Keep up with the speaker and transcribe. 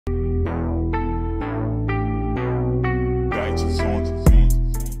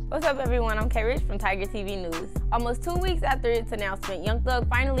What's up everyone, I'm Rich from Tiger TV News. Almost 2 weeks after its announcement, Young Thug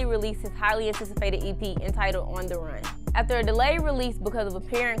finally released his highly anticipated EP entitled On The Run. After a delayed release because of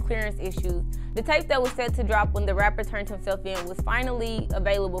apparent clearance issues, the tape that was set to drop when the rapper turned himself in was finally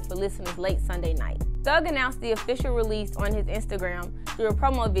available for listeners late Sunday night. Thug announced the official release on his Instagram through a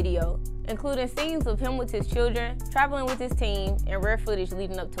promo video, including scenes of him with his children, traveling with his team, and rare footage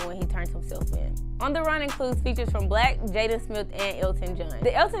leading up to when he turned himself in. On The Run includes features from Black, Jaden Smith, and Elton John.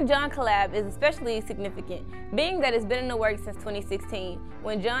 The Elton John collab is especially significant, being that it's been in the works since 2016,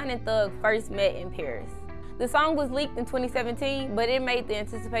 when John and Thug first met in Paris. The song was leaked in 2017, but it made the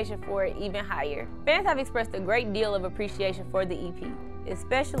anticipation for it even higher. Fans have expressed a great deal of appreciation for the EP,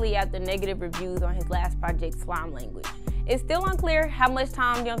 especially after negative reviews on his last project, Slime Language. It's still unclear how much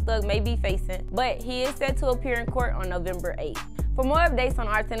time Young Thug may be facing, but he is set to appear in court on November 8th. For more updates on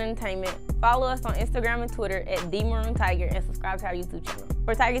arts and entertainment, follow us on Instagram and Twitter at Maroon and subscribe to our YouTube channel.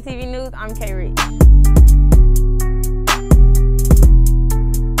 For Tiger TV News, I'm Rich.